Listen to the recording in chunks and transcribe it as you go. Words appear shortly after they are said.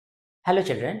Hello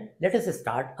children, let us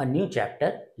start a new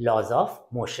chapter, Laws of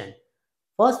Motion.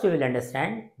 First we will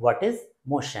understand what is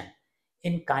motion.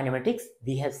 In kinematics,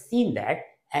 we have seen that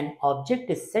an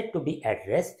object is said to be at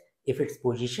rest if its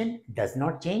position does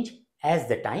not change as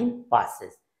the time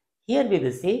passes. Here we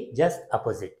will say just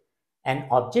opposite. An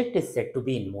object is said to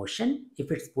be in motion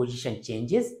if its position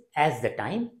changes as the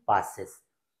time passes.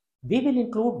 We will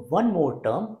include one more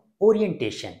term,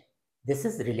 orientation. This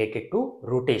is related to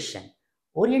rotation.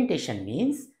 Orientation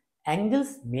means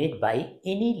angles made by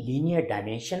any linear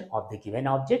dimension of the given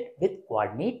object with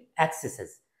coordinate axes.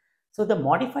 So the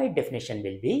modified definition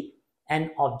will be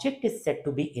an object is said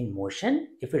to be in motion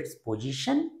if its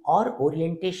position or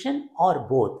orientation or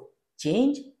both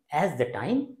change as the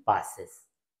time passes.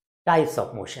 Types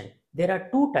of motion. There are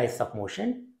two types of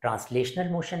motion,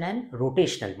 translational motion and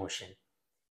rotational motion.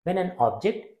 When an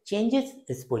object changes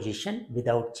its position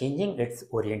without changing its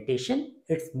orientation,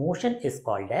 its motion is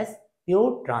called as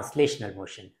pure translational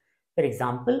motion. For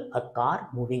example, a car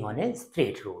moving on a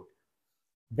straight road.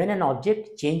 When an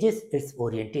object changes its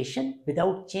orientation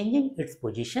without changing its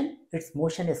position, its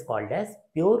motion is called as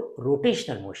pure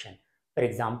rotational motion. For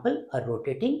example, a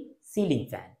rotating ceiling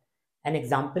fan. An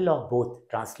example of both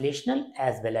translational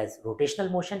as well as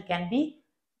rotational motion can be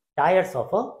tires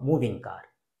of a moving car.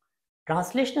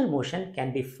 Translational motion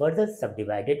can be further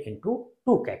subdivided into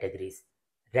two categories,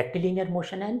 rectilinear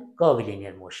motion and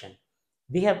curvilinear motion.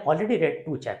 We have already read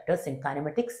two chapters in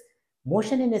kinematics.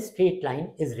 Motion in a straight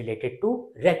line is related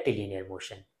to rectilinear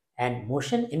motion and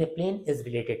motion in a plane is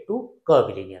related to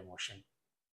curvilinear motion.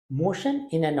 Motion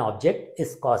in an object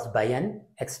is caused by an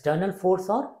external force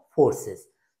or forces.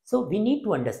 So we need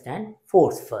to understand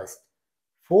force first.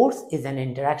 Force is an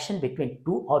interaction between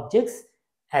two objects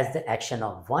as the action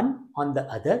of one on the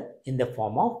other in the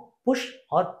form of push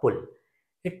or pull.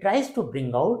 It tries to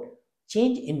bring out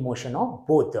change in motion of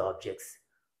both the objects.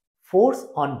 Force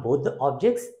on both the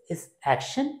objects is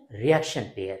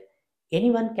action-reaction pair. Any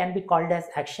one can be called as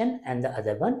action and the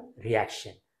other one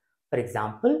reaction. For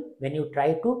example, when you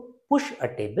try to push a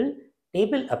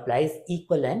table applies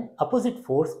equal and opposite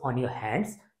force on your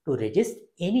hands to resist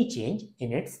any change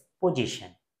in its position.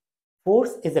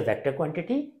 Force is a vector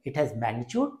quantity. It has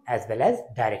magnitude as well as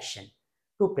direction.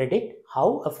 To predict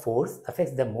how a force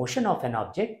affects the motion of an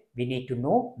object, we need to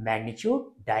know magnitude,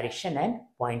 direction and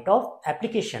point of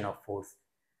application of force.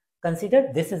 Consider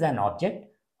this is an object.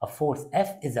 A force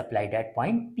F is applied at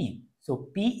point P. So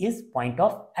P is point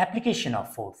of application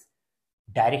of force.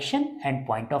 Direction and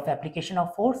point of application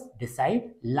of force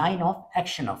decide line of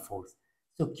action of force.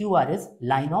 So QR is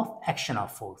line of action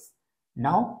of force.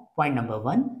 Now point number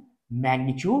 1.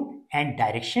 Magnitude and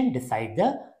direction decide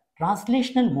the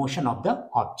translational motion of the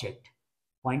object.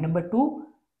 Point number 2,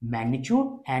 magnitude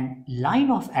and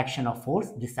line of action of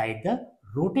force decide the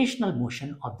rotational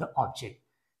motion of the object.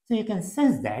 So you can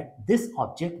sense that this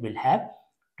object will have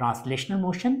translational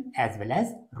motion as well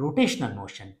as rotational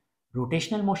motion.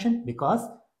 Rotational motion because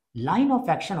line of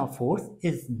action of force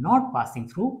is not passing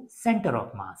through center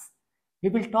of mass. We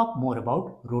will talk more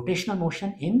about rotational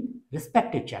motion in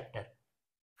respective chapter.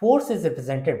 Force is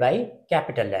represented by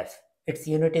capital F. Its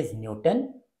unit is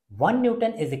Newton. 1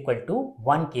 Newton is equal to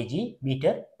 1 kg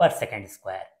meter per second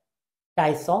square.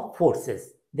 Types of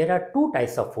forces. There are two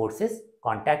types of forces,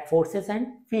 contact forces and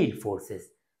field forces.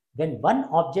 When one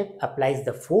object applies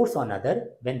the force on another,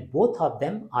 when both of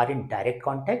them are in direct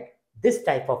contact, this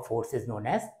type of force is known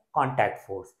as contact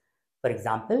force. For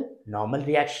example, normal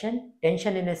reaction,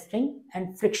 tension in a string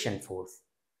and friction force.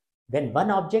 When one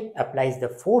object applies the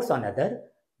force on another,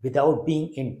 without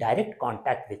being in direct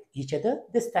contact with each other,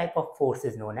 this type of force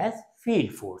is known as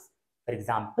field force. For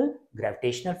example,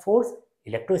 gravitational force,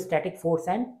 electrostatic force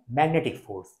and magnetic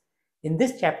force. In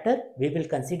this chapter, we will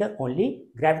consider only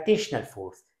gravitational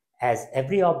force as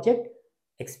every object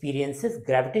experiences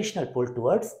gravitational pull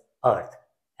towards Earth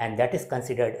and that is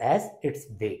considered as its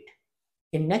weight.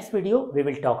 In next video, we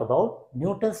will talk about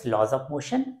Newton's laws of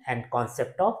motion and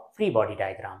concept of free body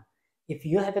diagram. If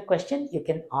you have a question, you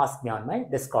can ask me on my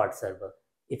Discord server.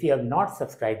 If you have not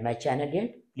subscribed my channel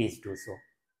yet, please do so.